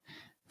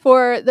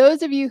For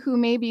those of you who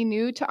may be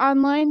new to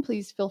online,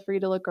 please feel free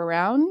to look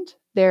around.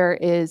 There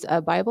is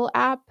a Bible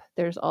app,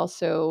 there's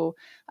also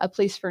a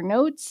place for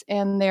notes,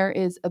 and there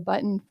is a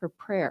button for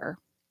prayer.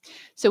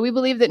 So we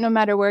believe that no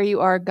matter where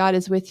you are, God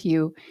is with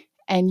you,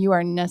 and you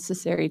are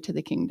necessary to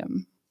the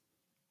kingdom.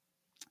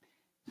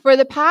 For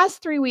the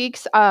past 3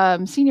 weeks,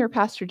 Senior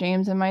Pastor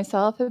James and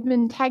myself have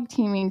been tag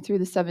teaming through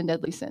the 7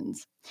 deadly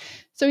sins.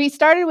 So he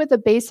started with a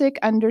basic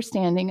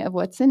understanding of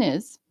what sin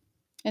is,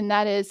 and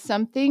that is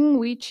something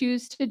we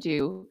choose to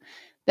do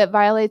that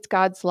violates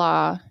God's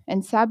law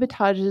and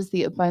sabotages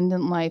the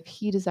abundant life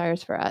he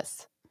desires for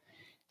us.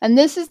 And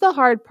this is the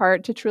hard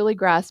part to truly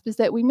grasp, is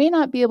that we may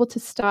not be able to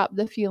stop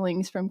the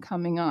feelings from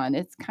coming on.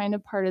 It's kind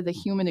of part of the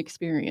human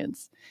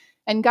experience.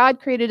 And God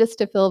created us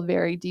to feel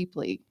very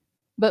deeply.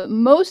 But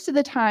most of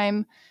the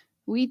time,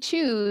 we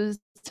choose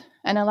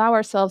and allow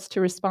ourselves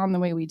to respond the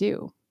way we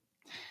do.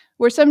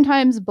 We're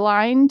sometimes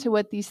blind to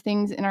what these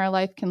things in our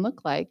life can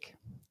look like.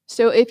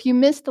 So if you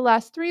missed the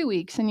last 3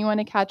 weeks and you want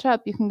to catch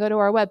up, you can go to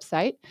our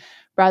website,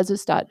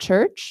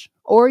 brazos.church,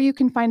 or you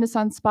can find us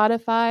on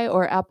Spotify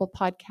or Apple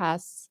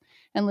Podcasts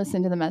and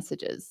listen to the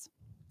messages.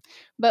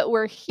 But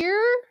we're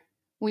here.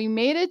 We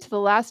made it to the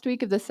last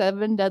week of the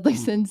 7 Deadly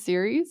Sins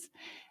series.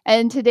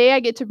 And today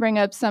I get to bring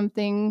up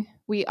something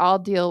we all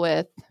deal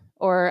with,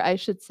 or I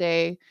should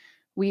say,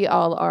 we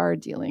all are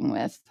dealing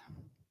with.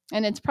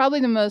 And it's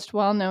probably the most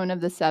well-known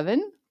of the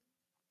 7.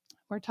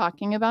 We're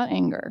talking about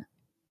anger.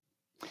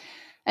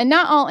 And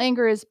not all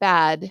anger is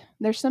bad.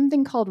 There's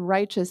something called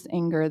righteous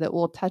anger that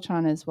we'll touch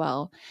on as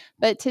well.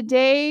 But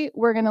today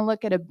we're going to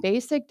look at a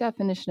basic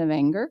definition of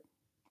anger.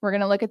 We're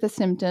going to look at the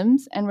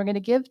symptoms, and we're going to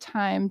give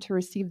time to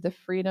receive the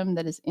freedom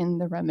that is in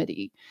the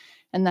remedy,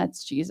 and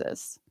that's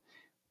Jesus.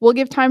 We'll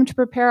give time to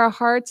prepare our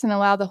hearts and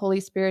allow the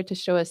Holy Spirit to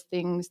show us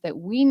things that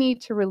we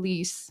need to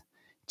release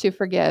to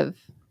forgive,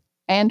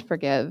 and we're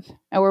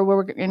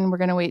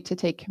going to wait to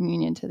take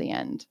communion to the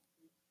end.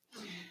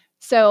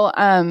 So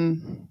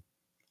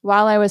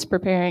while I was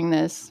preparing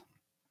this,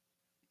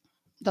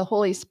 the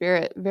Holy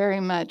Spirit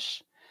very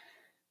much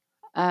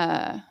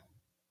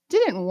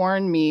didn't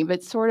warn me,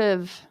 but sort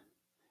of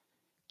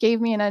gave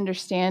me an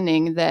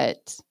understanding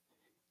that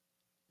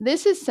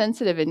this is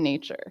sensitive in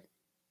nature.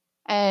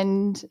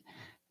 And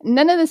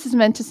none of this is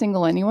meant to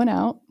single anyone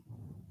out.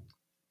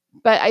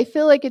 But I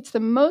feel like it's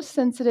the most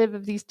sensitive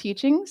of these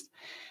teachings.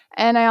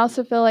 And I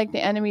also feel like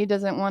the enemy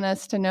doesn't want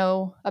us to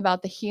know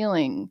about the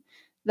healing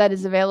that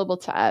is available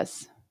to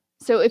us.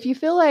 So if you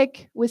feel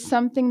like with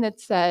something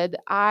that's said,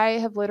 I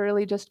have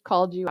literally just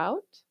called you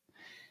out,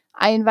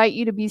 I invite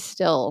you to be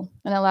still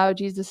and allow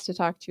Jesus to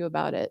talk to you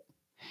about it.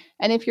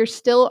 And if you're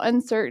still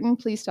uncertain,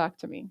 please talk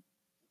to me,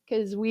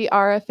 because we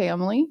are a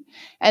family.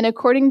 And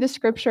according to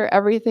Scripture,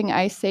 everything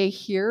I say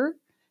here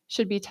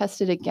should be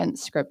tested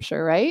against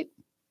Scripture, right?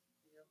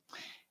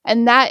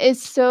 And that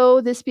is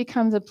so this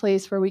becomes a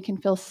place where we can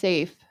feel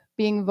safe,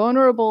 being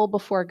vulnerable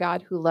before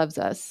God who loves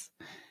us.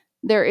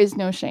 There is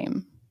no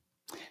shame.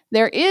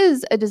 There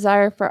is a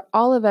desire for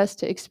all of us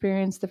to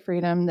experience the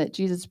freedom that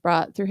Jesus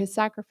brought through his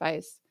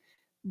sacrifice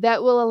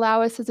that will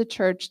allow us as a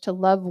church to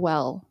love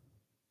well.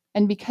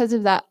 And because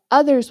of that,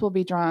 others will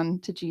be drawn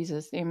to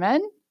Jesus.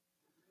 Amen?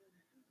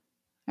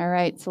 All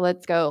right, so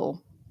let's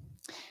go.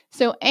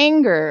 So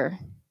anger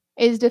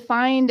is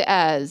defined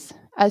as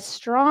a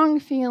strong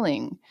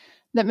feeling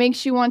that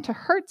makes you want to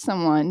hurt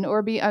someone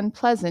or be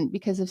unpleasant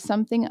because of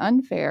something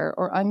unfair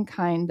or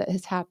unkind that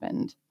has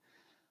happened.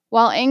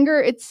 While anger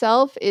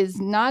itself is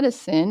not a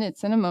sin,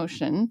 it's an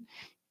emotion,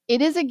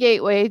 it is a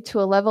gateway to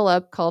a level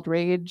up called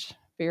rage,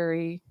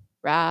 fury,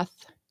 wrath.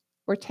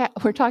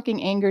 We're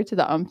talking anger to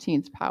the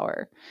umpteenth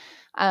power.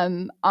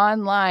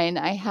 Online,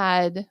 I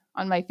had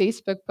on my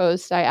Facebook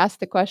post, I asked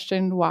the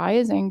question, why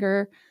is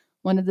anger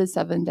one of the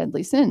 7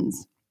 deadly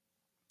sins?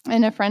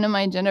 And a friend of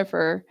mine,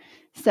 Jennifer,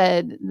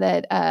 said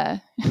that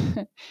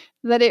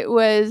that it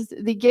was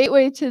the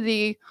gateway to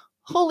the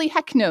holy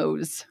heck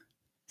knows.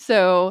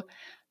 So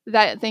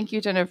thank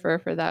you, Jennifer,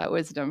 for that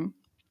wisdom.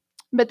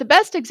 But the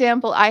best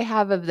example I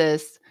have of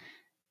this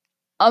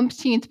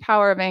umpteenth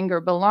power of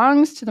anger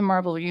belongs to the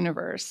Marvel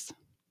Universe.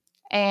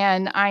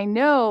 And I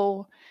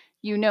know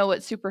you know what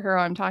superhero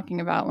I'm talking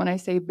about when I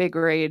say big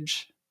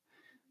rage.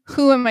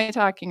 Who am I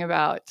talking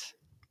about?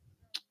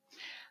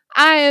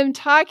 I am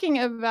talking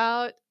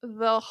about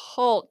the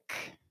Hulk.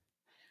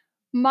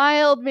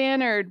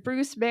 Mild-mannered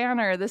Bruce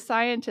Banner, the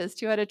scientist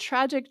who had a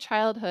tragic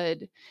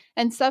childhood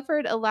and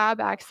suffered a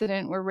lab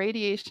accident where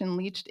radiation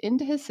leached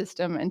into his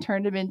system and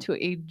turned him into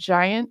a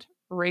giant,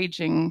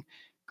 raging,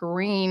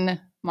 green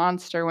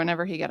monster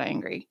whenever he got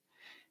angry.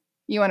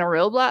 You want a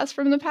real blast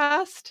from the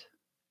past?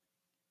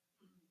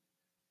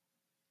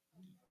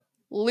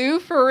 Lou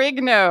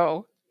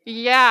Ferrigno.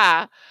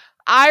 Yeah.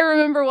 I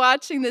remember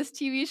watching this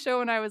TV show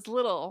when I was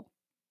little.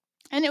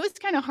 And it was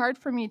kind of hard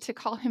for me to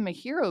call him a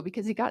hero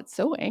because he got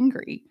so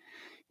angry.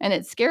 And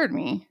it scared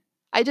me.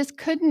 I just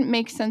couldn't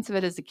make sense of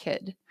it as a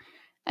kid.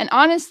 And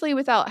honestly,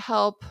 without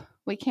help,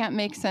 we can't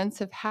make sense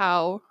of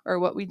how or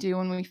what we do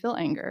when we feel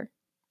anger.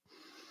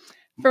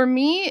 For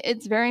me,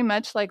 it's very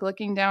much like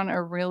looking down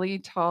a really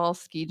tall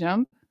ski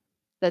jump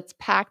that's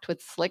packed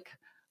with slick,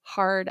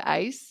 hard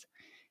ice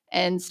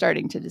and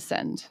starting to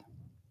descend.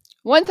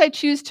 Once I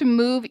choose to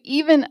move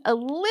even a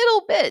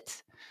little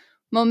bit,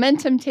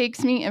 momentum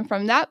takes me, and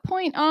from that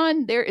point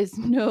on, there is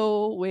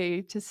no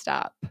way to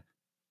stop.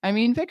 I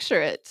mean,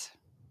 picture it.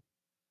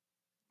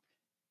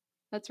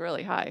 That's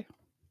really high.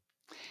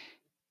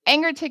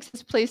 Anger takes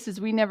us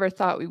places we never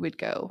thought we would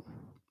go.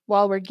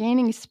 While we're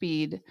gaining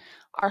speed,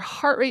 our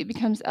heart rate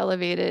becomes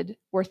elevated,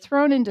 we're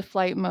thrown into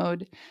flight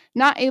mode,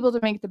 not able to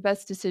make the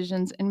best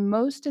decisions, and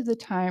most of the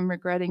time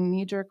regretting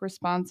knee-jerk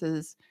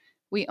responses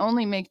we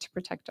only make to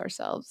protect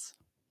ourselves.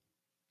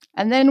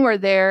 And then we're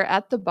there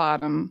at the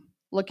bottom,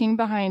 looking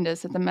behind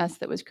us at the mess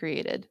that was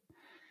created.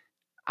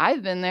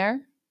 I've been there,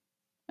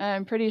 and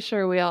I'm pretty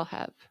sure we all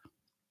have.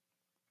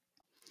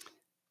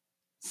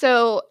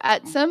 So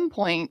at some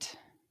point,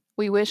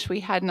 we wish we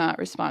had not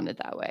responded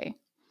that way.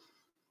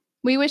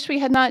 We wish we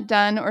had not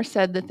done or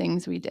said the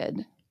things we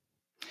did.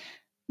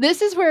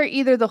 This is where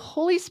either the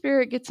Holy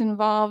Spirit gets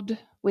involved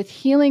with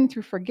healing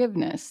through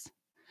forgiveness,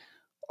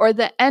 or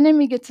the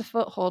enemy gets a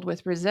foothold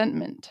with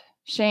resentment,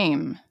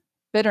 shame,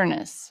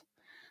 bitterness,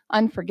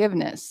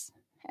 unforgiveness,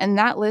 and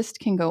that list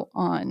can go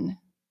on.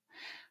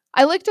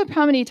 I looked up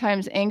how many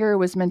times anger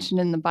was mentioned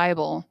in the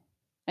Bible.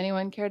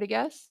 Anyone care to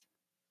guess?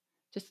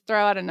 Just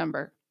throw out a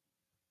number.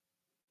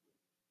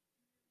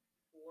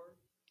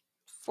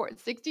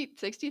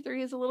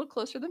 63 is a little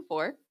closer than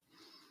 4.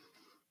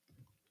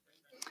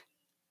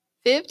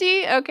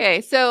 50?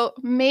 Okay, so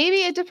maybe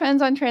it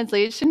depends on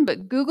translation,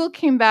 but Google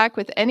came back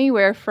with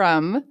anywhere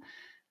from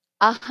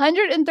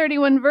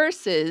 131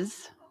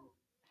 verses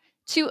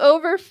to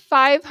over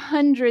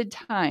 500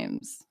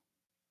 times.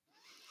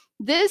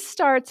 This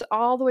starts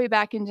all the way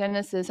back in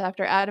Genesis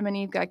after Adam and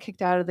Eve got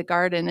kicked out of the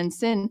garden and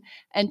sin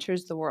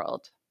enters the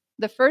world.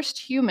 The first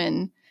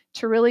human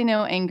to really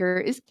know anger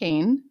is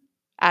Cain,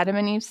 Adam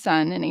and Eve's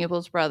son and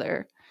Abel's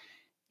brother.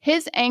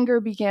 His anger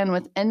began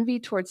with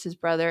envy towards his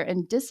brother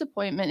and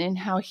disappointment in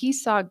how he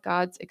saw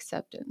God's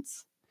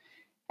acceptance.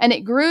 And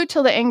it grew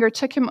till the anger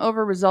took him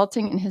over,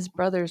 resulting in his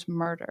brother's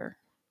murder.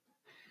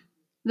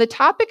 The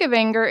topic of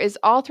anger is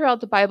all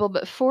throughout the Bible,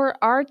 but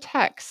for our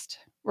text,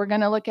 we're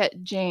going to look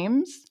at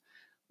James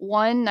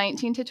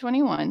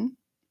 1:19-21,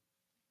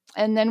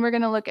 and then we're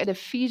going to look at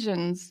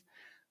Ephesians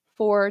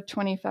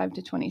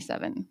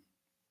 4:25-27.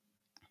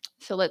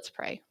 So let's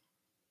pray.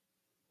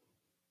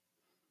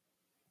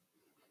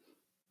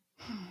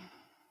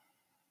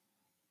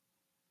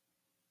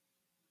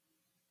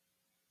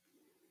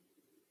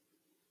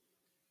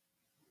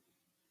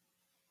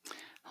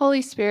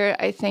 Holy Spirit,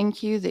 I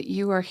thank you that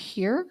you are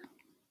here.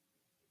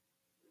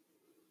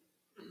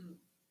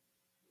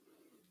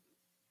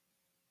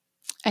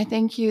 I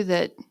thank you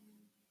that,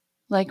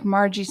 like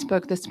Margie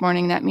spoke this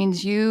morning, that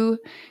means you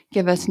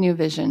give us new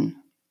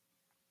vision.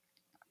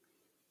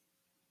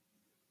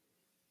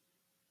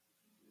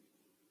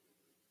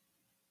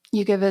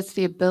 You give us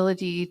the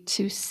ability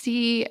to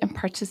see and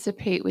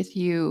participate with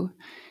you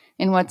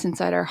in what's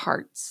inside our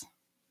hearts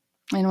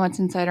and what's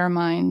inside our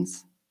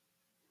minds.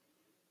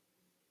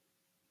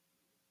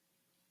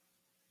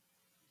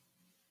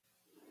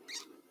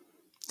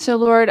 So,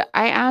 Lord,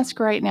 I ask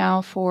right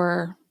now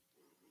for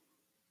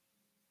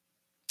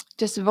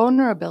just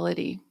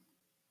vulnerability,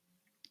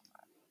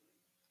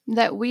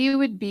 that we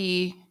would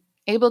be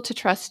able to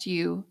trust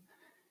you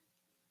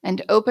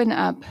and open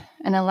up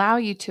and allow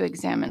you to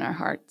examine our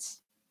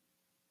hearts.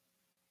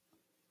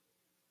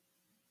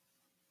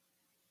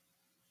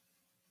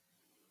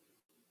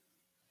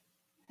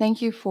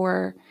 Thank you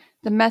for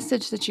the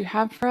message that you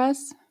have for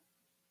us.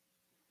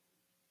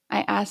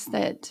 I ask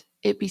that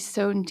it be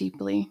sown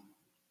deeply.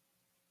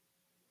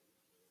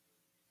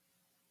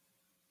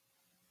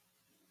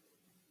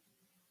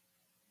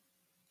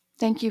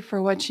 Thank you for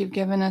what you've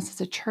given us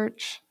as a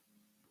church,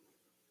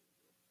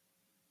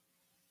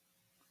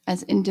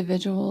 as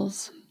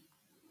individuals.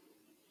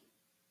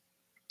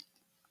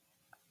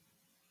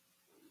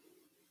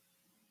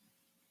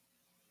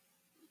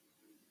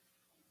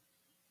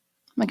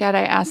 My God,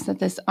 I ask that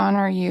this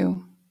honor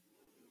you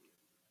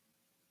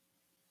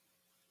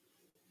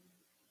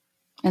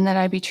and that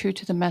I be true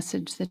to the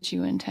message that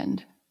you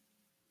intend.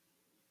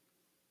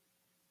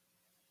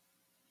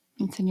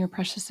 It's in your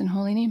precious and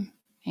holy name.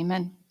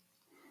 Amen.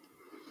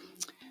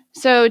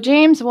 So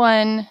James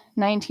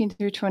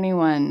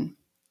 1:19-21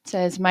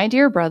 says, "My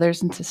dear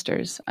brothers and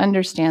sisters,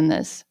 understand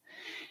this.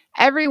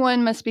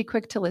 Everyone must be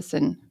quick to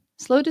listen,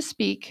 slow to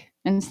speak,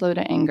 and slow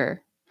to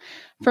anger.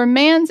 For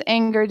man's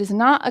anger does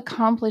not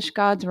accomplish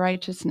God's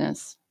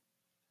righteousness.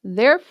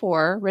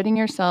 Therefore, ridding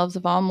yourselves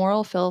of all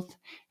moral filth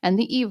and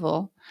the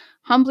evil,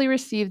 humbly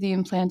receive the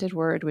implanted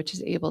word which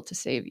is able to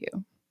save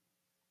you."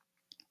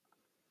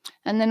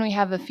 And then we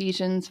have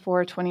Ephesians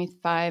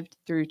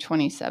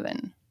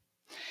 4:25-27.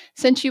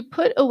 "Since you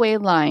put away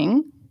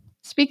lying,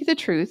 speak the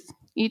truth,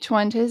 each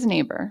one to his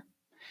neighbor,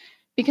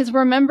 because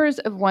we're members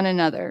of one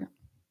another.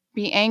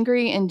 Be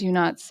angry and do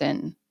not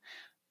sin.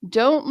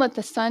 Don't let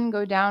the sun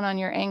go down on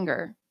your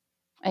anger,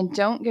 and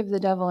don't give the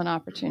devil an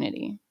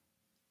opportunity.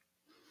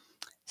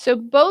 So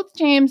both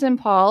James and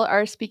Paul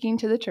are speaking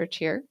to the church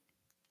here.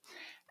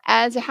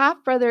 As a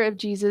half-brother of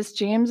Jesus,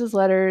 James's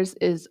letters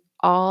is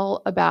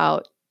all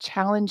about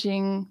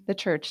challenging the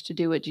church to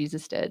do what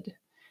Jesus did,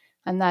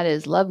 and that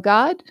is love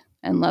God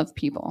and love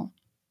people.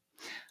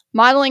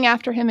 Modeling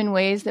after him in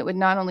ways that would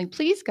not only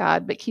please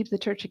God, but keep the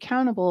church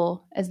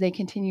accountable as they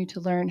continue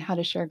to learn how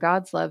to share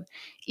God's love,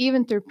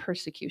 even through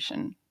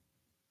persecution.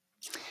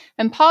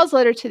 And Paul's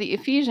letter to the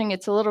Ephesians,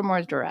 it's a little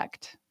more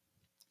direct.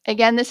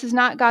 Again, this is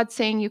not God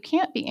saying you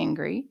can't be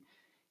angry.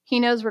 He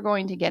knows we're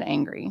going to get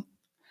angry.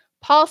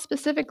 Paul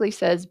specifically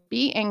says,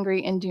 be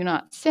angry and do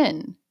not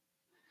sin.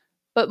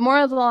 But more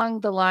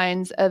along the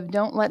lines of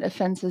don't let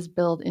offenses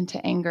build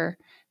into anger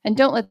and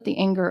don't let the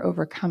anger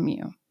overcome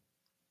you.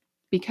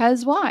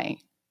 Because why?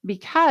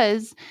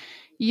 Because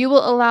you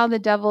will allow the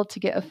devil to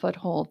get a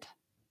foothold.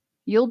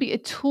 You'll be a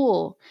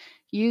tool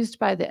used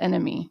by the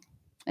enemy,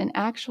 an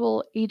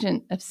actual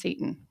agent of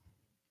Satan.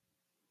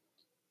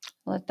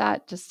 Let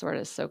that just sort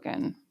of soak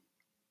in.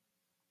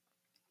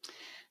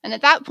 And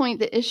at that point,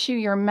 the issue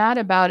you're mad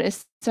about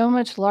is so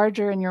much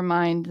larger in your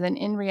mind than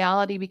in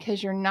reality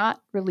because you're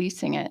not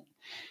releasing it.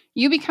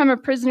 You become a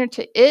prisoner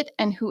to it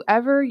and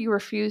whoever you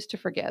refuse to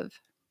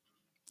forgive.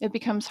 It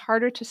becomes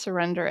harder to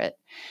surrender it.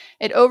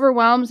 It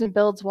overwhelms and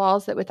builds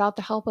walls that without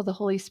the help of the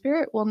Holy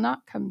Spirit will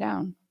not come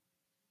down.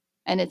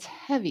 And it's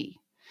heavy.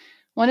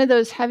 One of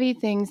those heavy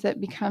things that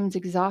becomes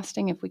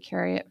exhausting if we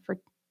carry it for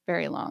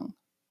very long.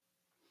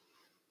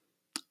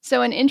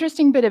 So an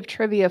interesting bit of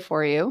trivia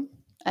for you,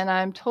 and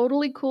I'm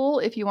totally cool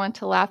if you want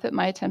to laugh at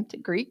my attempt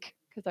at Greek,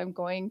 because I'm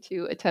going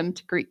to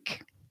attempt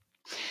Greek.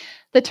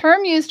 The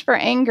term used for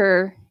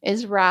anger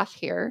is wrath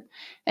here,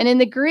 and in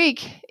the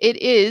Greek,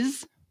 it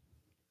is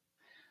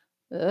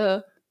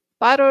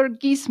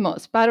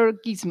parorgismos.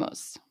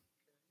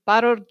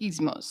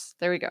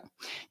 There we go.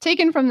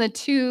 Taken from the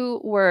two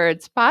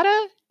words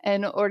para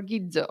and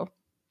orgizo.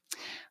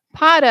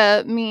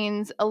 Para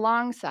means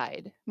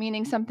alongside,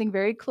 meaning something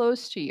very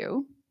close to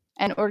you.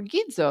 And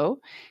orgizo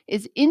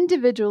is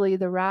individually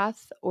the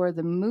wrath or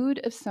the mood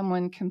of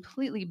someone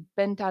completely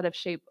bent out of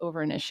shape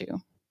over an issue.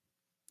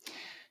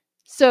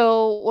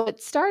 So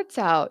what starts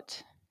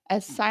out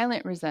as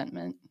silent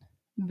resentment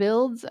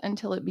builds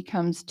until it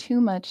becomes too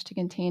much to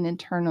contain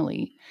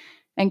internally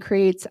and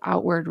creates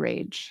outward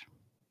rage.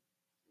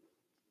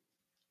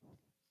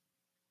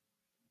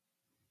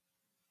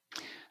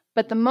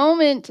 But the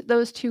moment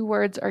those two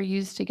words are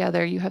used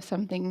together, you have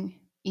something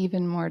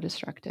even more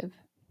destructive.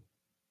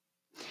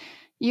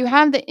 You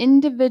have the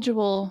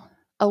individual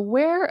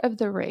aware of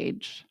the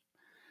rage,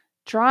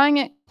 drawing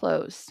it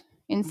close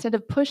instead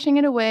of pushing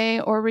it away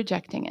or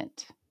rejecting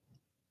it.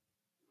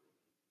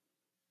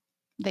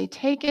 They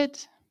take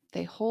it,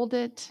 they hold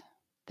it,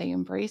 they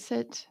embrace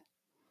it,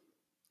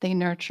 they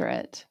nurture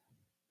it.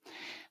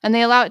 And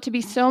they allow it to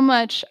be so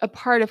much a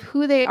part of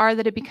who they are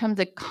that it becomes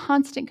a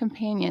constant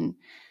companion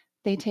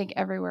they take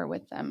everywhere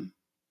with them.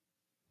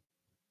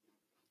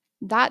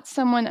 That's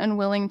someone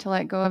unwilling to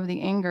let go of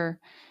the anger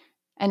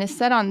and is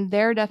set on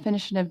their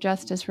definition of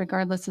justice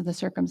regardless of the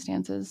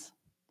circumstances.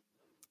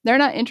 They're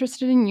not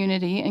interested in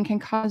unity and can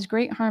cause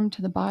great harm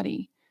to the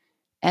body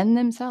and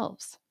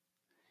themselves.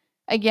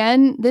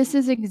 Again, this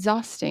is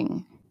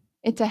exhausting.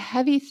 It's a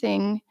heavy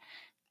thing,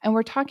 and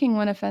we're talking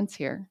one offense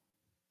here.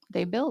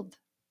 They build.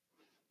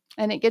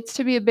 And it gets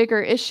to be a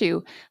bigger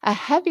issue, a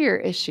heavier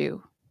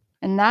issue.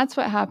 And that's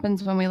what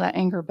happens when we let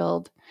anger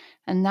build.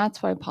 And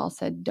that's why Paul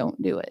said, don't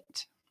do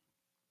it.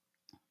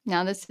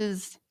 Now, this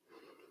is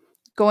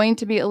going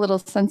to be a little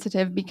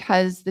sensitive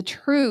because the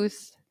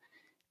truth,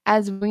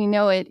 as we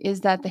know it, is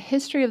that the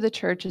history of the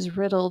church is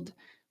riddled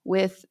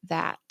with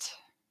that.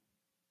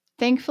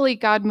 Thankfully,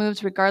 God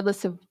moves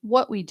regardless of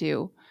what we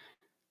do.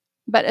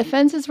 But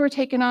offenses were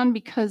taken on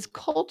because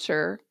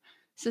culture,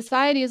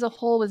 society as a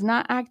whole, was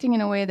not acting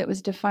in a way that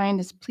was defined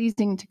as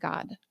pleasing to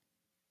God.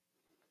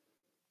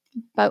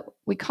 But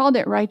we called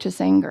it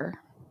righteous anger.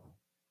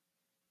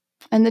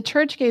 And the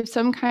church gave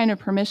some kind of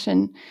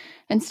permission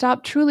and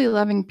stopped truly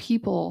loving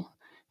people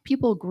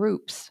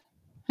groups,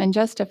 and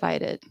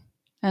justified it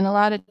and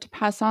allowed it to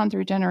pass on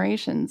through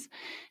generations.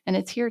 And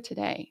it's here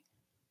today.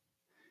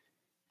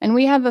 And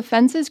we have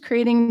offenses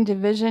creating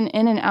division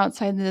in and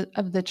outside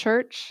of the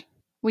church.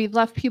 We've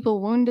left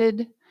people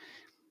wounded.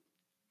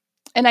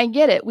 And I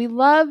get it. We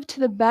love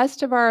to the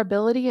best of our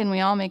ability and we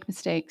all make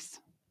mistakes.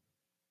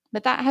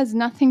 But that has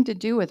nothing to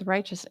do with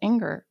righteous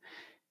anger.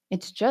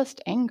 It's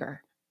just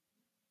anger.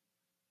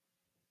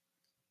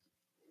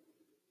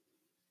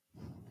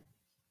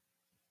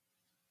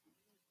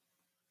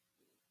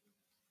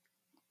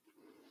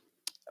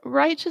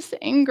 Righteous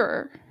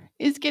anger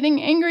is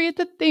getting angry at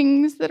the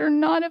things that are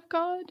not of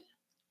God.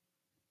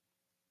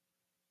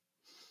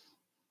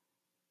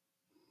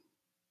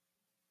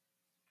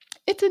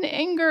 It's an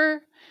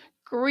anger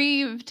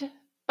grieved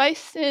by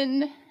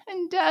sin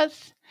and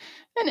death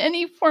and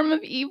any form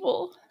of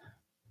evil.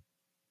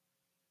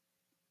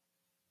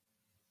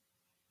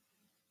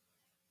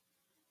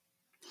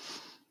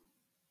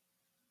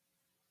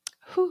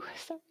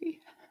 Sorry.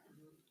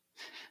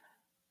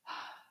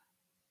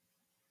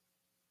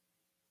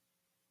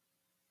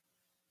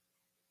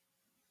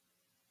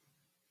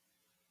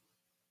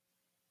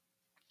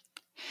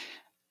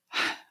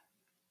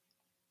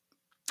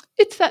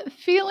 It's that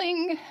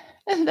feeling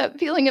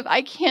of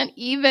I can't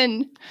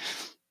even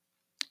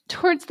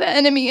towards the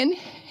enemy and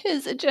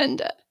his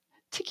agenda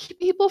to keep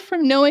people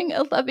from knowing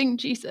a loving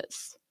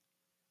Jesus.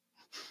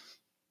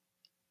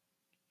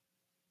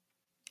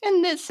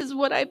 And this is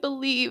what I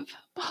believe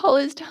Paul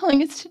is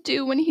telling us to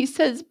do when he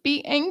says,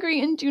 be angry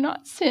and do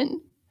not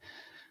sin.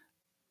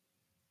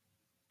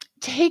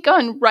 Take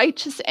on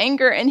righteous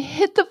anger and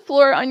hit the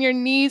floor on your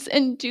knees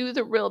and do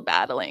the real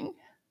battling.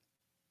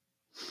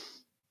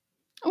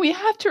 We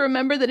have to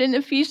remember that in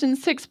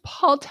Ephesians 6,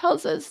 Paul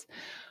tells us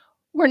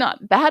we're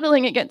not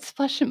battling against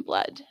flesh and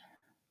blood.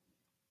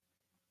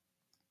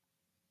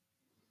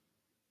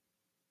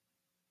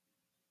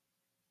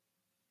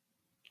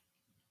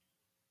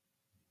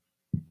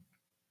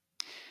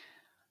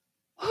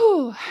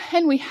 Whew,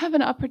 and we have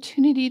an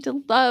opportunity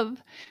to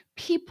love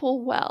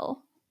people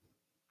well.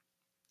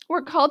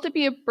 We're called to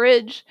be a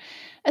bridge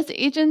as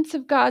agents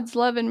of God's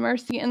love and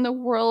mercy, and the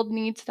world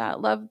needs that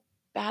love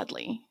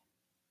badly.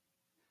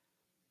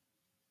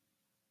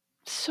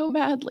 So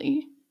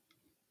badly.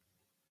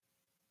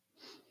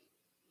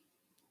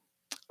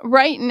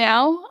 Right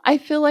now, I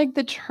feel like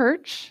the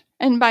church,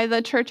 and by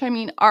the church I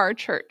mean our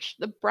church,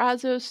 the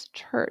Brazos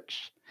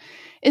Church,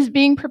 is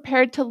being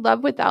prepared to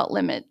love without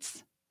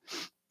limits.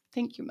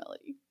 Thank you,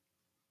 Melody.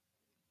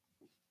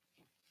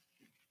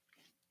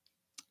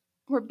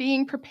 We're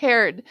being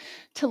prepared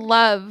to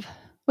love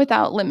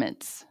without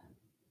limits.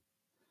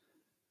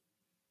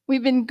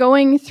 We've been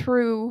going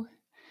through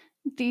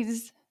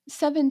these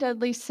 7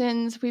 deadly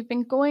sins. We've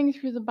been going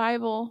through the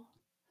Bible.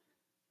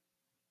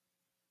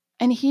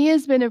 And he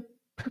has been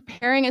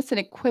preparing us and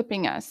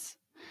equipping us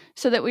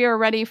so that we are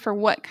ready for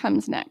what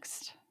comes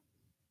next.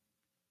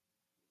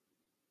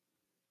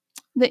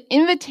 The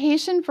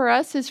invitation for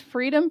us is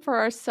freedom for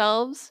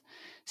ourselves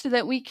so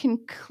that we can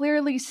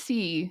clearly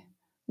see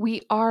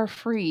we are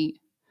free,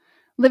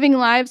 living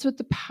lives with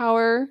the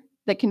power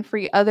that can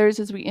free others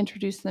as we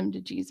introduce them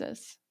to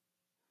Jesus.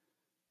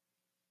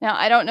 Now,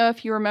 I don't know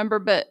if you remember,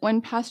 but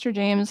when Pastor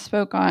James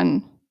spoke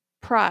on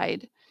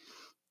pride,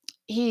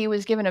 he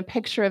was given a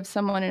picture of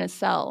someone in a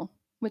cell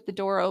with the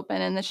door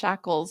open and the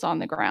shackles on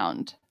the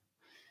ground.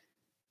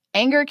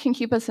 Anger can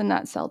keep us in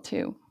that cell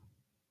too.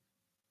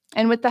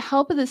 And with the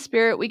help of the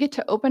Spirit, we get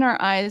to open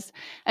our eyes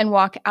and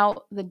walk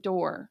out the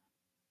door.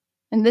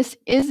 And this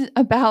is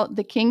about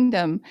the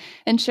kingdom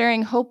and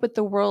sharing hope with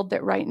the world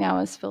that right now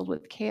is filled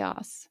with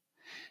chaos.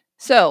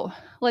 So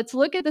let's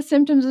look at the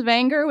symptoms of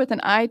anger with an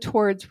eye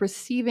towards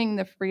receiving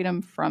the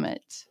freedom from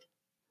it.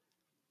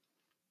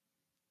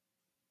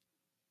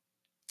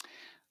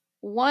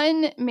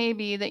 One may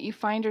be that you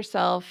find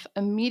yourself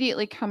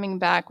immediately coming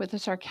back with a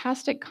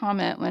sarcastic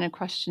comment when a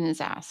question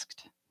is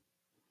asked.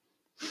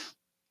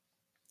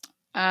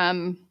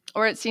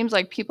 Or it seems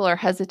like people are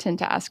hesitant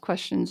to ask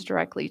questions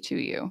directly to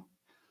you.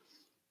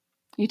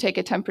 You take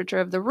a temperature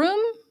of the room,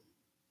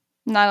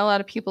 not a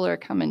lot of people are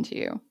coming to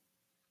you.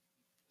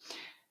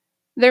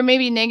 There may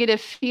be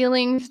negative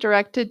feelings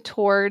directed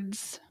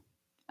towards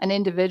an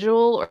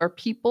individual or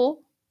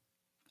people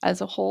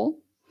as a whole,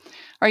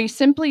 or you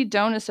simply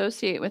don't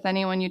associate with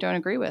anyone you don't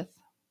agree with.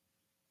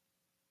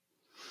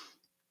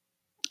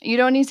 You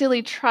don't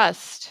easily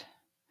trust,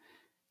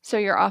 so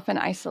you're often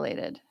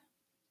isolated.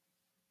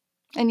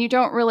 And you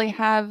don't really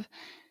have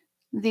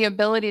the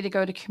ability to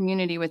go to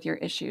community with your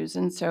issues,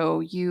 and so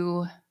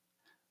you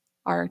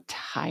are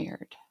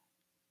tired.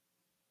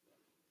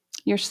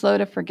 You're slow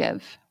to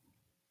forgive.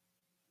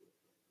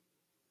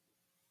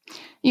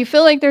 You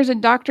feel like there's a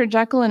Dr.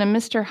 Jekyll and a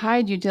Mr.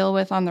 Hyde you deal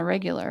with on the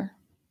regular.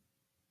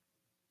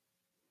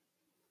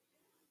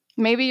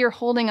 Maybe you're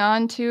holding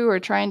on to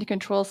or trying to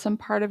control some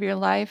part of your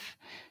life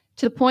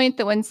to the point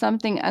that when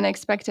something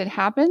unexpected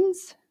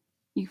happens,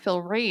 you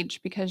feel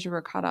rage because you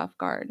were caught off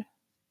guard.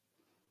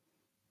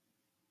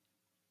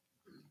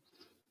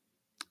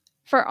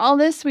 For all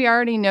this, we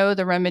already know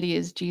the remedy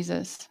is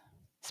Jesus,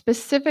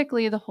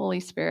 specifically the Holy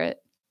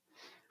Spirit.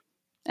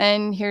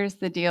 And here's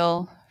the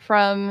deal.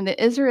 From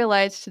the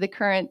Israelites to the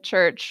current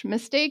church,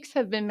 mistakes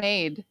have been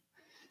made.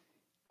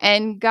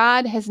 And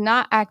God has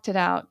not acted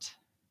out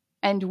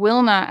and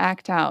will not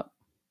act out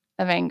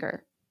of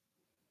anger.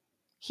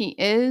 He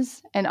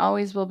is and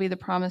always will be the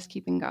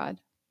promise-keeping God.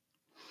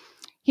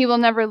 He will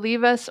never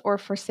leave us or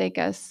forsake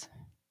us.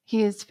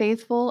 He is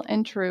faithful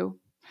and true.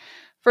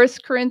 1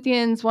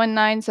 Corinthians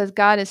 1:9 says,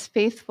 God is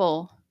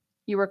faithful.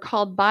 You were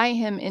called by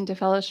him into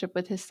fellowship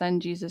with his Son,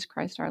 Jesus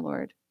Christ our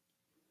Lord.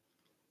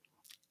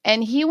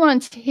 And he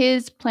wants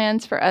his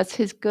plans for us,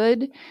 his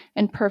good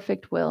and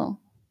perfect will.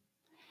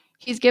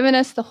 He's given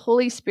us the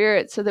Holy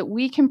Spirit so that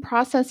we can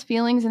process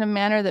feelings in a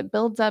manner that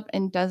builds up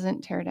and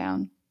doesn't tear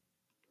down.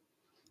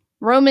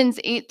 Romans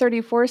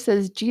 8:34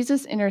 says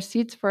Jesus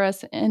intercedes for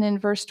us, and in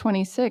verse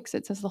 26,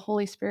 it says the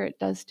Holy Spirit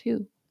does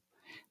too.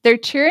 They're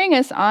cheering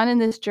us on in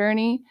this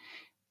journey,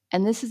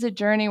 and this is a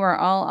journey we're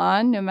all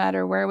on, no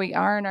matter where we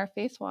are in our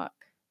faith walk.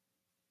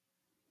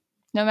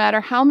 No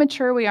matter how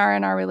mature we are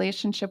in our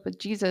relationship with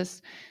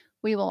Jesus,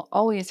 we will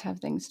always have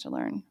things to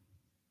learn.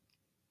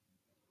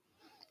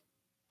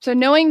 So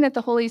knowing that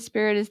the Holy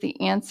Spirit is the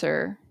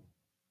answer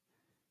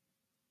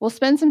We'll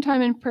spend some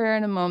time in prayer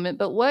in a moment,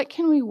 but what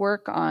can we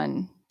work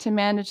on to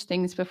manage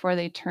things before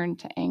they turn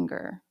to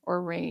anger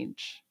or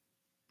rage?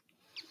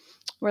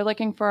 We're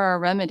looking for our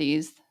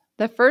remedies.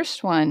 The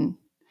first one,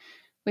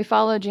 we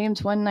follow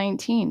James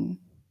 1:19.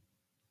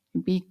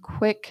 Be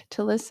quick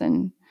to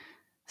listen,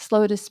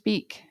 slow to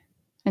speak,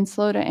 and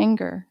slow to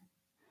anger.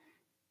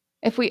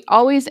 If we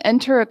always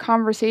enter a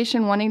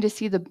conversation wanting to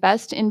see the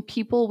best in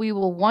people, we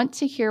will want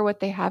to hear what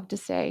they have to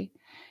say,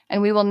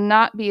 and we will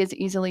not be as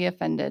easily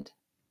offended.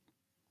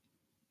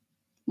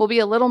 We'll be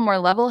a little more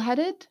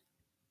level-headed,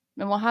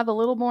 and we'll have a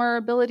little more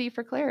ability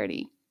for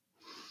clarity.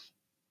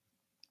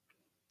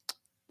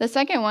 The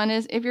second one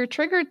is if you're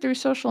triggered through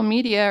social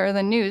media or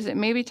the news, it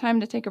may be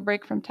time to take a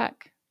break from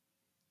tech.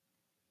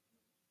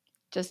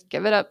 Just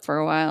give it up for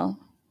a while.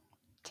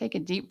 Take a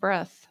deep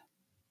breath.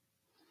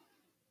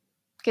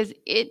 Because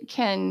it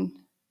can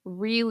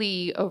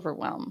really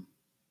overwhelm.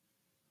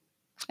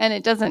 And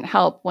it doesn't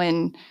help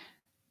when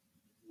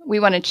we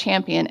want to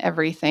champion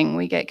everything.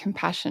 We get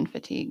compassion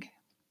fatigue.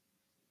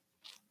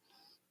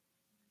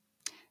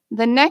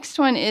 The next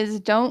one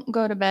is don't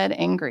go to bed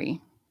angry.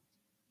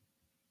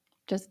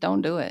 Just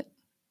don't do it.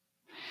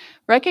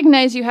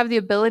 Recognize you have the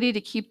ability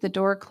to keep the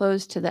door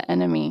closed to the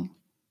enemy.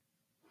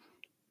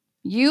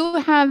 You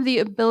have the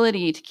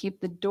ability to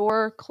keep the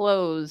door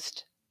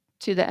closed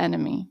to the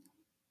enemy.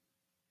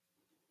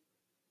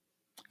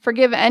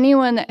 Forgive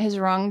anyone that has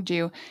wronged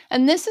you.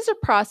 And this is a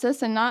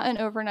process and not an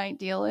overnight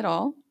deal at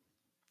all.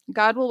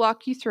 God will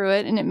walk you through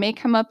it, and it may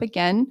come up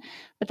again,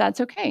 but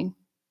that's okay.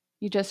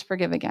 You just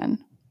forgive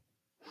again.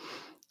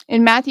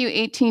 In Matthew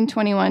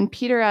 18:21,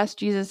 Peter asked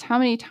Jesus how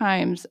many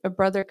times a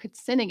brother could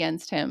sin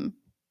against him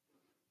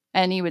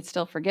and he would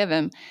still forgive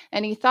him.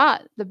 And he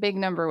thought the big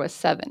number was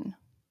 7.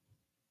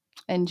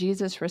 And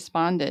Jesus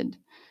responded,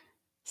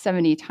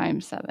 70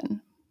 times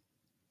 7.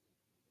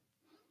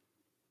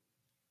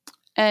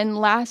 And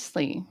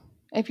lastly,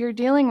 if you're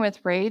dealing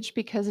with rage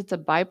because it's a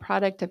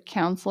byproduct of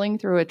counseling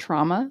through a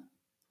trauma,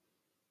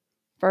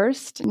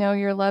 first, know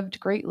you're loved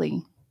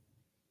greatly.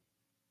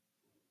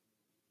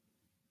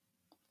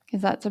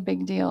 Because that's a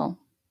big deal.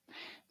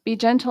 Be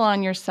gentle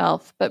on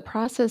yourself, but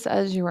process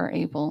as you are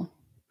able.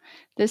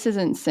 This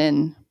isn't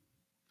sin.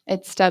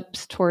 It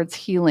steps towards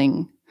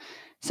healing.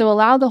 So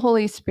allow the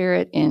Holy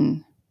Spirit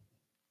in.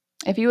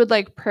 If you would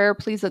like prayer,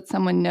 please let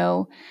someone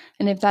know.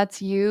 And if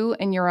that's you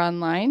and you're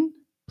online,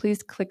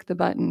 please click the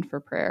button for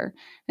prayer,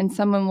 and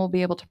someone will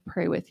be able to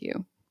pray with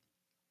you.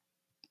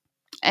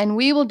 And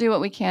we will do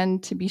what we can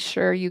to be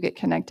sure you get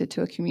connected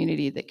to a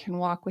community that can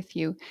walk with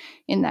you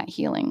in that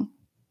healing.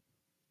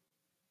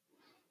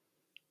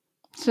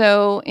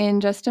 So in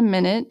just a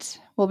minute,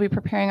 we'll be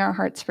preparing our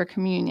hearts for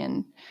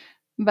communion.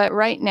 But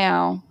right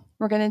now,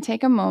 we're going to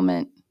take a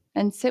moment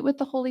and sit with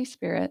the Holy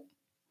Spirit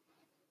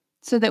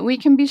so that we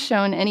can be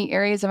shown any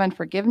areas of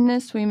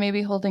unforgiveness we may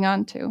be holding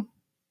on to.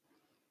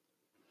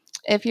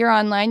 If you're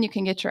online, you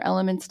can get your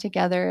elements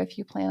together if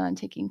you plan on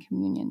taking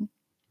communion.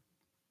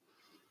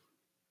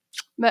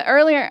 But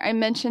earlier, I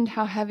mentioned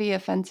how heavy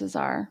offenses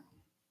are.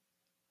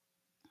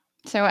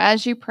 So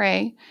as you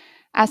pray,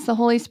 ask the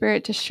Holy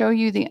Spirit to show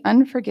you the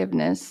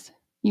unforgiveness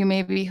you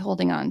may be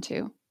holding on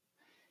to,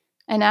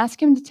 and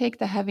ask Him to take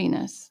the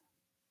heaviness.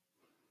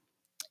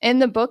 In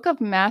the book of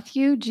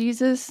Matthew,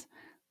 Jesus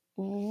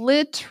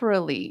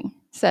literally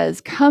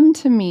says, "Come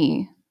to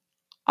me,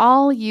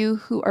 all you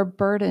who are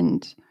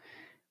burdened,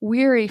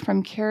 weary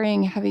from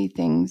carrying heavy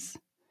things,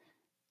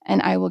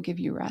 and I will give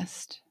you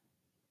rest."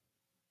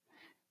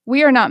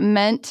 We are not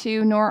meant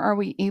to, nor are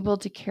we able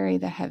to carry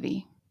the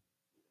heavy.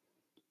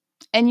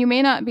 And you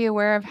may not be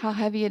aware of how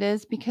heavy it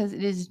is because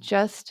it is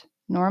just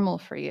normal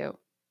for you.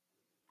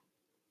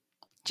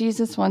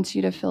 Jesus wants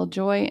you to feel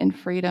joy and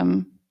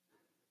freedom.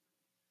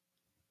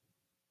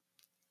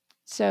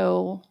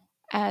 So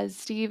as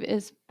Steve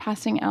is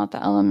passing out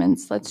the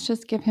elements, let's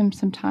just give him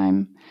some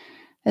time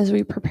as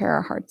we prepare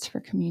our hearts for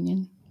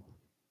communion.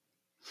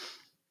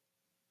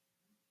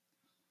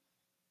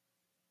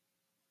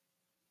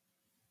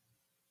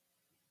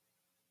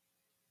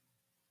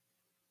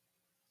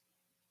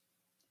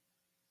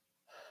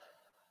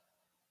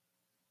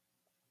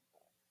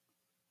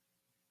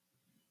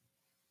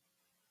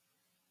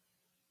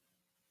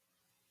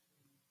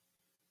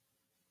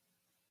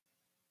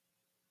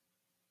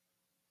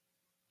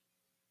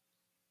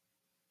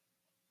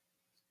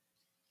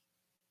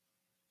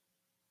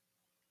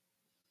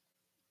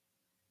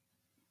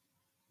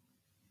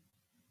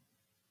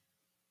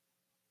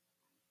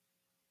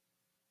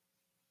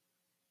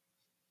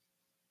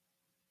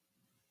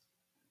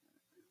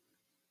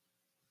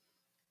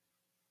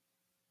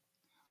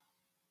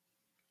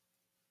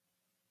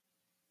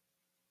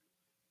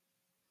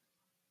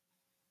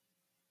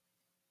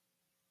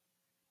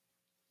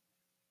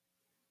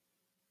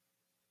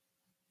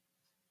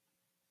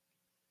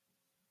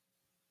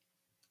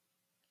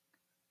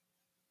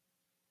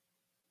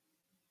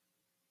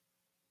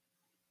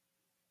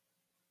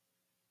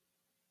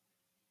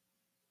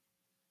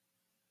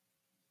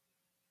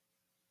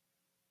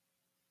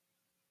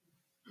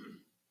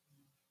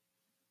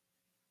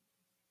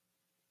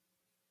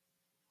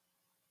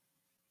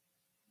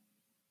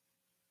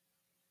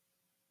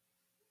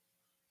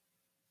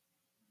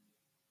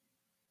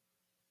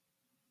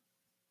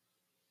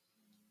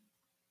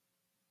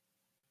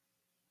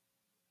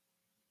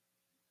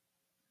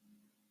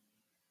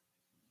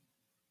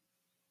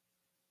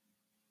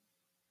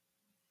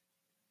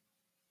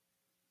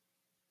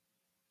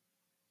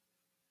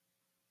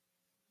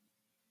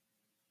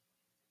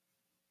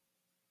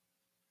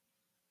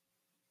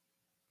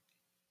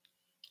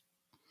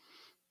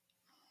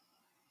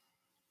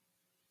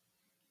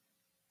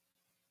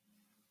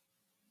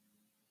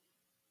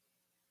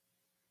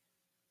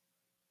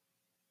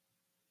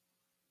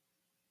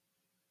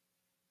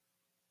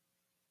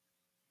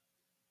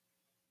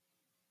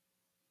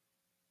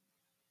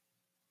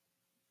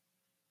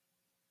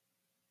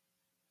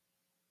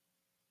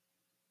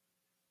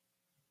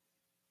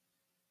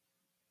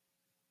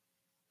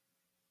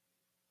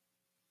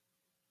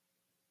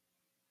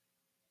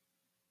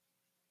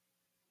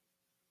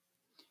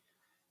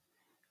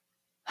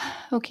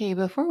 Okay,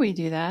 before we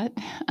do that,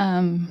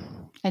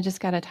 I just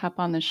got a tap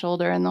on the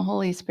shoulder, and the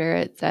Holy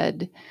Spirit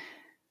said,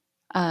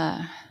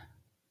 uh,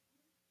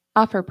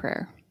 offer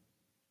prayer.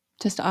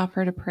 Just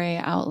offer to pray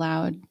out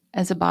loud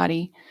as a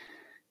body.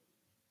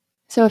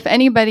 So if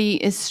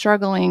anybody is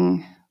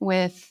struggling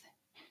with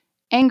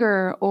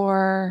anger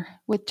or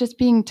with just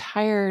being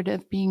tired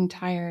of being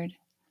tired,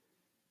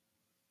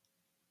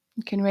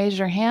 you can raise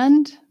your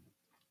hand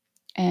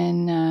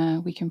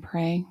and we can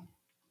pray.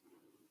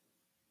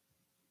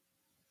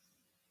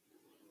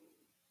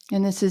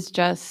 And this is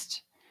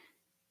just,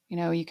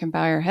 you can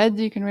bow your heads,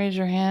 you can raise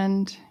your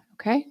hand.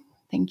 Okay,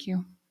 thank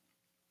you.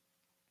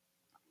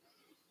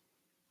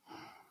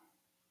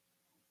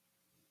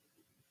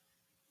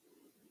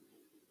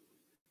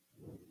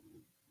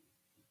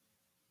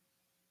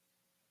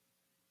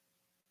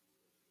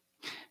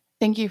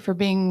 Thank you for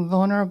being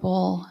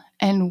vulnerable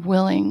and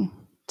willing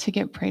to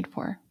get prayed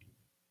for.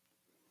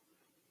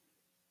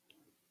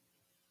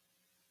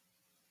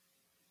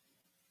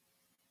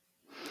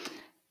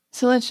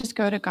 So let's just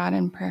go to God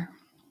in prayer.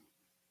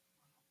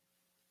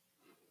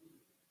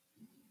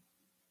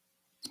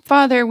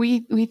 Father,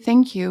 we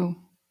thank you.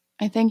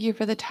 I thank you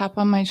for the tap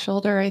on my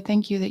shoulder. I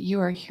thank you that you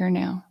are here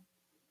now.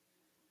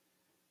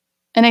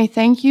 And I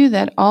thank you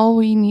that all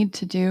we need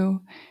to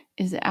do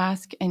is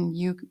ask and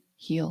you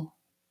heal.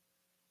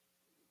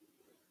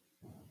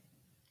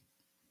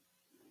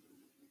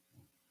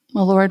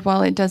 Well, Lord,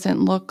 while it doesn't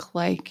look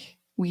like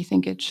we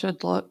think it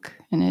should look,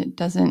 and it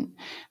doesn't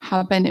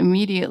happen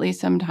immediately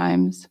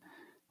sometimes,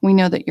 we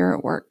know that you're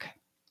at work.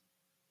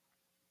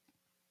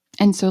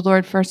 And so,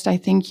 Lord, first, I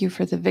thank you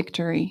for the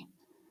victory.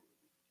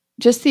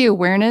 Just the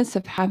awareness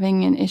of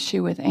having an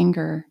issue with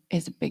anger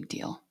is a big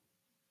deal.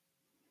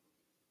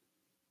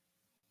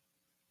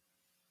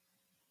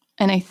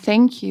 And I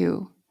thank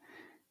you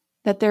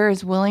that there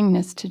is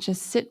willingness to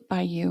just sit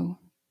by you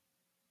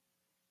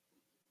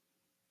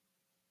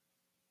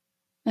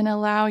and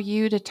allow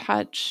you to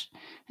touch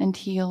and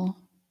heal.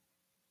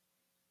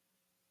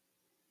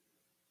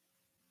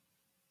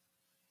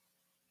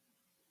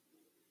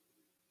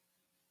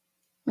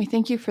 We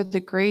thank you for the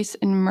grace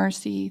and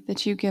mercy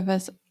that you give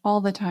us all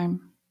the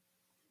time.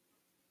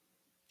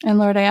 And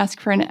Lord, I ask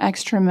for an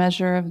extra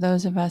measure of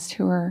those of us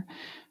who are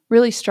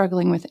really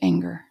struggling with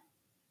anger.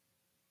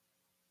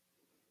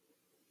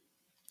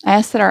 I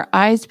ask that our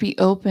eyes be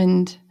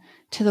opened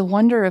to the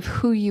wonder of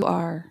who you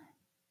are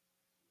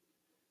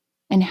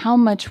and how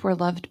much we're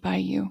loved by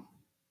you.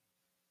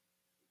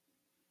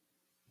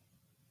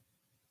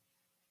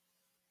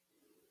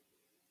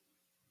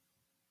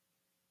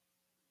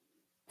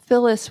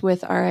 Fill us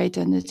with our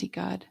identity,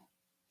 God.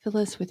 Fill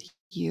us with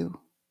you.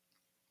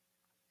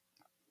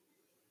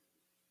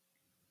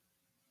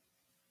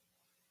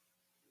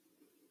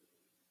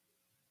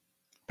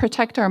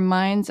 Protect our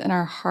minds and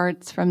our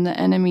hearts from the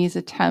enemy's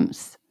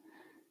attempts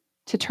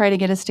to try to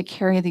get us to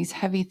carry these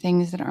heavy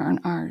things that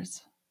aren't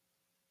ours.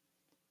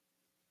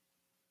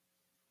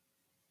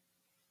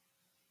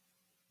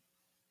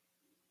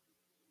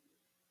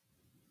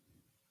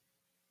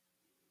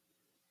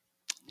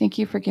 Thank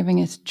you for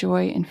giving us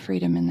joy and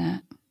freedom in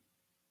that.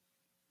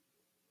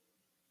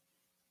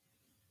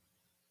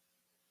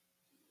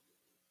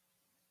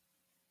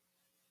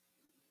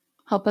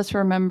 Help us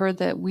remember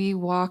that we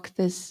walk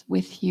this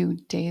with you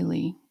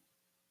daily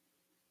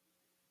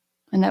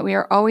and that we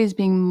are always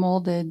being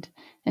molded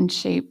and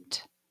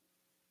shaped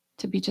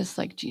to be just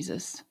like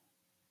Jesus.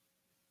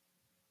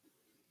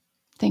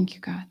 Thank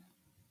you, God.